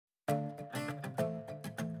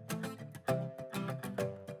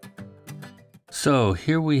So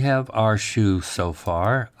here we have our shoe so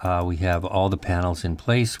far. We have all the panels in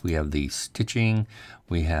place. We have the stitching,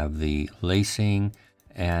 we have the lacing,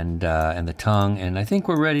 and the tongue. And I think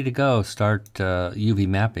we're ready to go. Start UV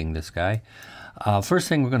mapping this guy. First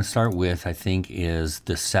thing we're going to start with, I think, is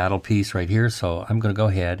the saddle piece right here. So I'm going to go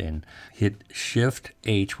ahead and hit Shift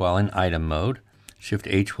H while in item mode. Shift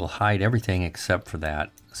H will hide everything except for that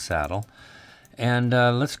saddle. And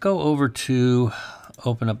let's go over to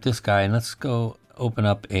open up this guy, and let's go open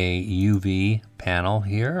up a UV panel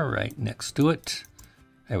here right next to it.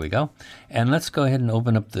 There we go. And let's go ahead and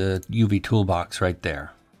open up the UV toolbox right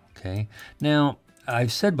there. Okay. Now,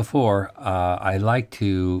 I've said before, I like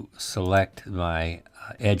to select my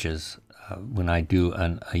edges when I do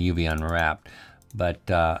a UV unwrap, but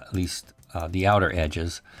at least the outer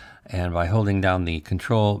edges. And by holding down the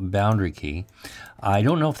Control Boundary key, I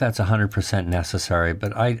don't know if that's 100% necessary,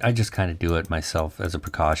 but I just kind of do it myself as a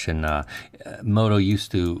precaution. Modo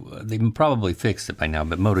used to, they probably fixed it by now,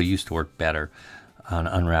 but Modo used to work better on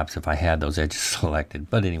unwraps if I had those edges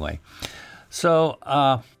selected. But anyway,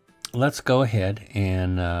 so let's go ahead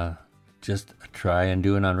and just try and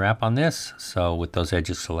do an unwrap on this. So with those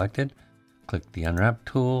edges selected, click the unwrap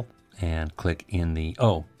tool and click in the,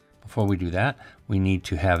 before we do that, we need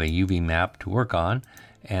to have a UV map to work on.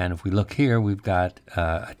 And if we look here, we've got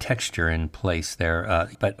a texture in place there.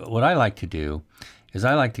 But what I like to do is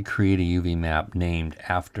I like to create a UV map named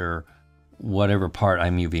after whatever part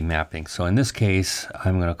I'm UV mapping. So in this case,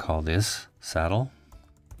 I'm going to call this saddle.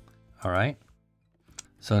 All right.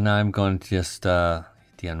 So now I'm going to just hit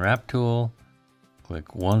the unwrap tool,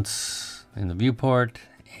 click once in the viewport,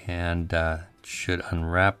 and should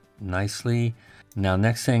unwrap nicely. Now,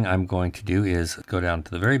 next thing I'm going to do is go down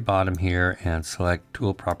to the very bottom here and select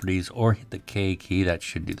Tool Properties or hit the K key. That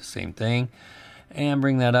should do the same thing. And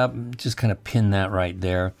bring that up, just kind of pin that right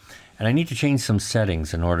there. And I need to change some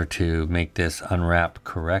settings in order to make this unwrap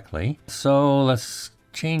correctly. So let's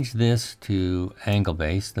change this to angle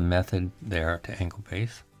base, the method there to angle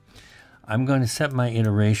base. I'm going to set my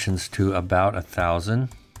iterations to about 1,000.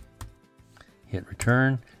 Hit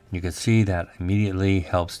return. You can see that immediately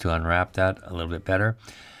helps to unwrap that a little bit better.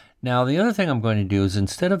 Now, the other thing I'm going to do is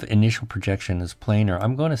instead of initial projection as planar,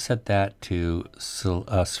 I'm going to set that to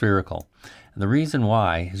spherical. And the reason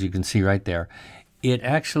why, as you can see right there, it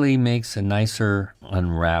actually makes a nicer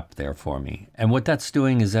unwrap there for me. And what that's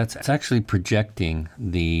doing is it's actually projecting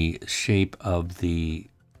the shape of the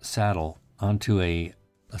saddle onto a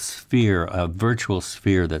sphere, a virtual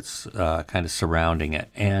sphere that's kind of surrounding it.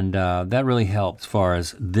 And that really helps as far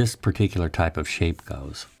as this particular type of shape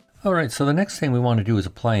goes. All right, so the next thing we want to do is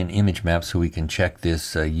apply an image map so we can check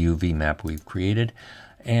this UV map we've created.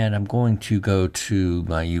 And I'm going to go to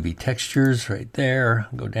my UV textures right there,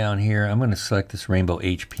 go down here. I'm going to select this rainbow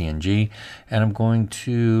HPNG, and I'm going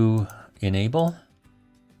to enable.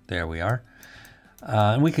 There we are.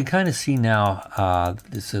 And we can kind of see now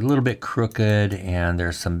it's a little bit crooked and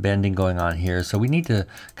there's some bending going on here. So we need to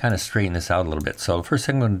kind of straighten this out a little bit. So the first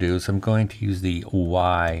thing I'm going to do is I'm going to use the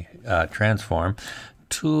Y transform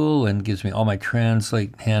tool, and gives me all my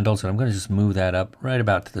translate handles. And I'm going to just move that up right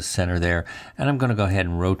about to the center there. And I'm going to go ahead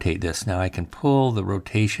and rotate this. Now I can pull the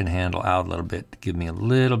rotation handle out a little bit to give me a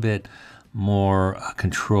little bit more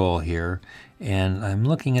control here. And I'm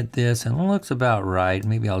looking at this and it looks about right.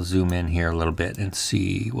 Maybe I'll zoom in here a little bit and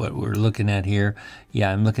see what we're looking at here.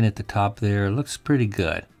 Yeah, I'm looking at the top there. It looks pretty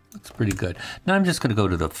good. Looks pretty good. Now I'm just going to go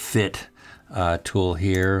to the fit tool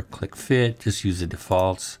here. Click fit, just use the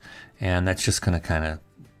defaults. And that's just going to kind of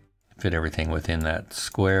fit everything within that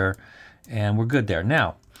square. And we're good there.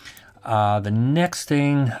 Now, the next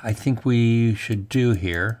thing I think we should do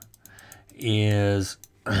here is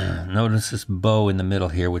notice this bow in the middle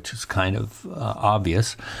here, which is kind of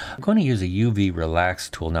obvious. I'm going to use a UV relax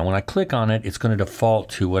tool. Now when I click on it, it's going to default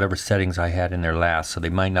to whatever settings I had in there last, so they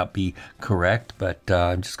might not be correct, but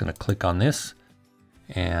I'm just going to click on this,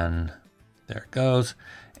 and there it goes.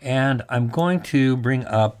 And I'm going to bring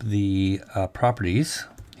up the properties,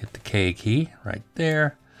 hit the K key right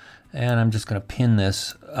there, and I'm just going to pin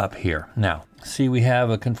this up here. Now, see, we have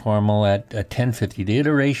a conformal at 1050. The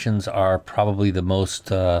iterations are probably the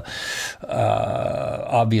most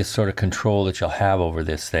obvious sort of control that you'll have over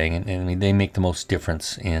this thing, and they make the most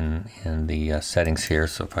difference in the settings here.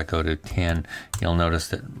 So if I go to 10, you'll notice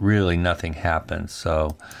that really nothing happens.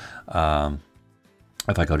 So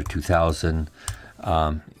if I go to 2000,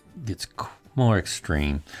 it's more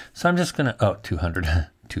extreme. So I'm just going to, 200,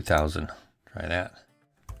 2000, try that.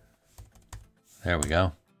 There we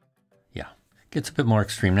go. Yeah, gets a bit more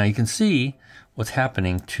extreme. Now you can see what's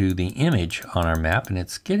happening to the image on our map, and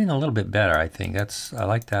it's getting a little bit better, I think. I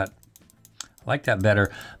like that I like that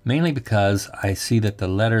better, mainly because I see that the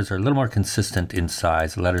letters are a little more consistent in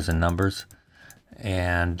size, letters and numbers,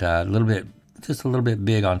 and just a little bit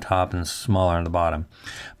big on top and smaller on the bottom.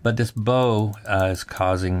 But this bow is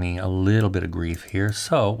causing me a little bit of grief here.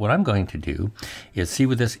 So what I'm going to do is see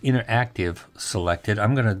with this interactive selected,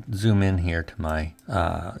 I'm going to zoom in here to my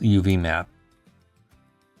UV map.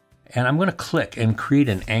 And I'm going to click and create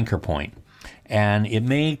an anchor point. And it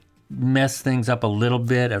may mess things up a little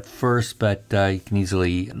bit at first, but you can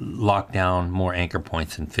easily lock down more anchor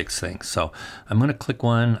points and fix things. So I'm going to click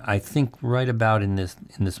one, I think right about in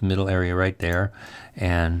this middle area right there,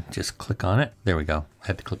 and just click on it. There we go. I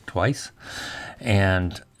had to click twice,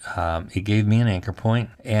 and it gave me an anchor point.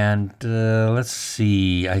 And let's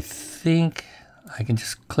see, I think I can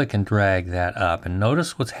just click and drag that up, and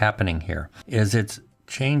notice what's happening here is it's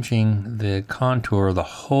changing the contour of the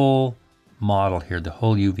whole model here, the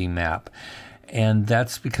whole UV map. And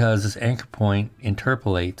that's because this anchor point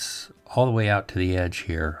interpolates all the way out to the edge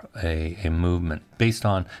here a movement based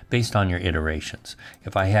on your iterations.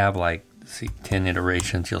 If I have like 10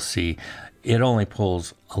 iterations, you'll see it only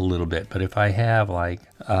pulls a little bit. But if I have like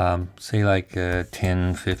say like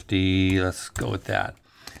 10, 50, let's go with that,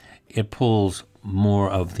 it pulls more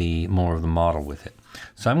of the model with it.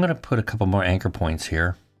 So I'm going to put a couple more anchor points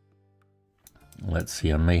here. Let's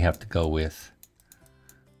see, I may have to go with,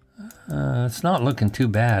 it's not looking too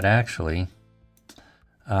bad actually.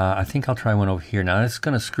 I think I'll try one over here. Now it's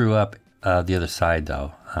going to screw up the other side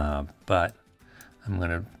though, but I'm going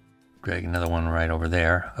to drag another one right over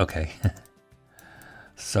there. Okay.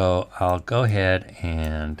 So I'll go ahead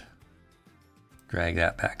and drag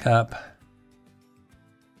that back up.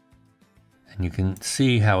 And you can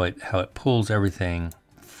see how it pulls everything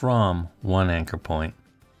from one anchor point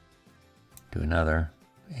to another,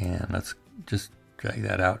 and let's just drag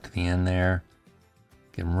that out to the end there.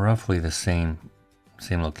 Get them roughly the same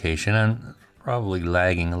location. I'm probably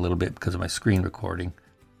lagging a little bit because of my screen recording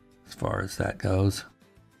as far as that goes.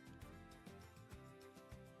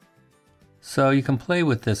 So you can play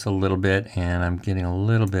with this a little bit, and I'm getting a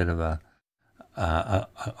little bit of a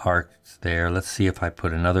arc there. Let's see if I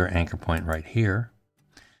put another anchor point right here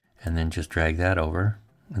and then just drag that over,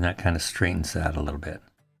 and that kind of straightens that a little bit.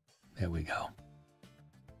 There we go.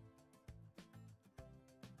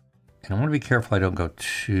 And I want to be careful I don't go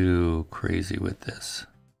too crazy with this.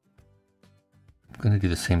 I'm going to do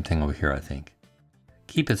the same thing over here, I think.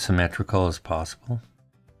 Keep it symmetrical as possible.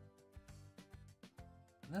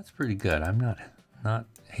 And that's pretty good. I'm not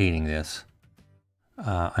hating this.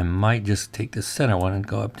 I might just take the center one and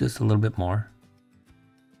go up just a little bit more.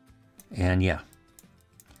 And yeah.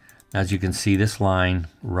 As you can see, this line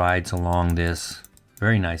rides along this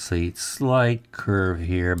very nicely. Slight curve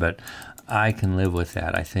here, but I can live with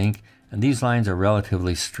that, I think. And these lines are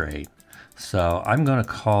relatively straight. So I'm going to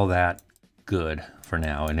call that good for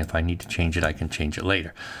now. And if I need to change it, I can change it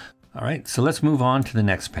later. All right, so let's move on to the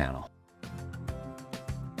next panel.